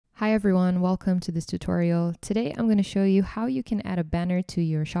Hi everyone, welcome to this tutorial. Today I'm going to show you how you can add a banner to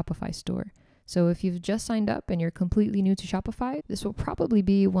your Shopify store. So if you've just signed up and you're completely new to Shopify, this will probably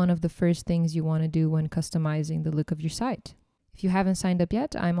be one of the first things you want to do when customizing the look of your site. If you haven't signed up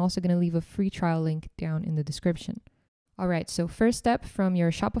yet, I'm also going to leave a free trial link down in the description. Alright, so first step, from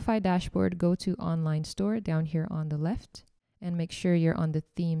your Shopify dashboard, go to Online Store down here on the left and make sure you're on the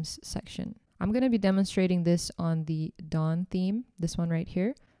Themes section. I'm going to be demonstrating this on the Dawn theme, this one right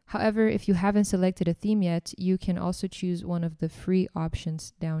here. However, if you haven't selected a theme yet, you can also choose one of the free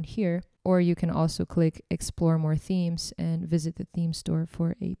options down here, or you can also click Explore More Themes and visit the theme store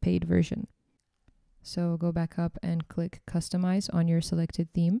for a paid version. So go back up and click Customize on your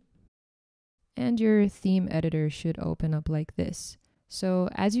selected theme. And your theme editor should open up like this. So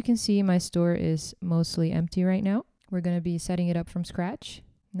as you can see, my store is mostly empty right now. We're going to be setting it up from scratch.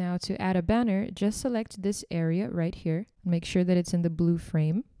 Now to add a banner, just select this area right here. Make sure that it's in the blue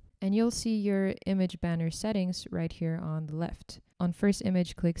frame. And you'll see your image banner settings right here on the left. On first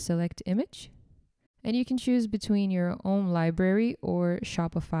image, click Select Image. And you can choose between your own library or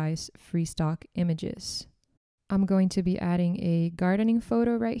Shopify's free stock images. I'm going to be adding a gardening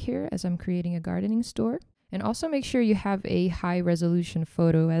photo right here as I'm creating a gardening store. And also make sure you have a high resolution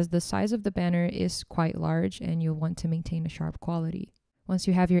photo, as the size of the banner is quite large and you'll want to maintain a sharp quality. Once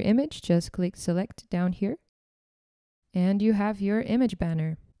you have your image, just click Select down here. And you have your image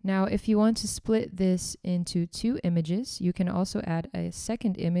banner. Now, if you want to split this into two images, you can also add a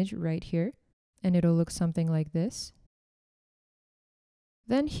second image right here, and it'll look something like this.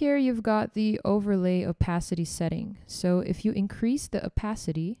 Then here you've got the overlay opacity setting. So if you increase the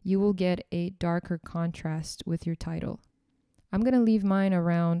opacity, you will get a darker contrast with your title. I'm going to leave mine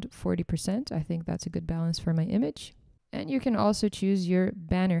around 40%. I think that's a good balance for my image. And you can also choose your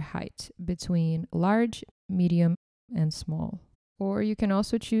banner height between large, medium, and small. Or you can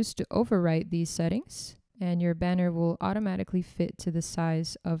also choose to overwrite these settings, and your banner will automatically fit to the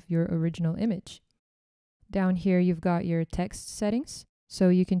size of your original image. Down here, you've got your text settings, so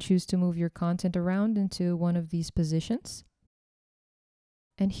you can choose to move your content around into one of these positions.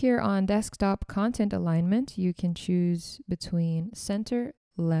 And here on desktop content alignment, you can choose between center,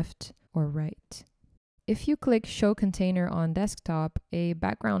 left, or right. If you click Show Container on desktop, a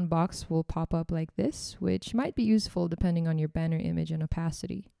background box will pop up like this, which might be useful depending on your banner image and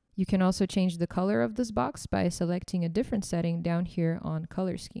opacity. You can also change the color of this box by selecting a different setting down here on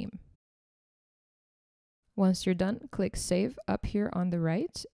Color Scheme. Once you're done, click Save up here on the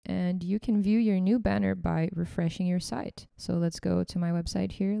right, and you can view your new banner by refreshing your site. So let's go to my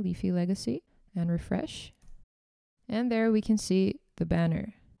website here, Leafy Legacy, and refresh. And there we can see the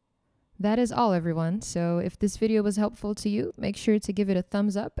banner. That is all, everyone. So if this video was helpful to you, make sure to give it a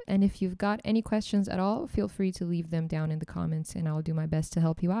thumbs up. And if you've got any questions at all, feel free to leave them down in the comments and I'll do my best to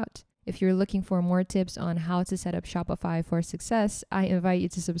help you out. If you're looking for more tips on how to set up Shopify for success, I invite you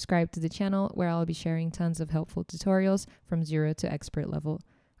to subscribe to the channel, where I'll be sharing tons of helpful tutorials from zero to expert level.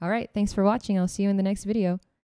 All right, thanks for watching. I'll see you in the next video.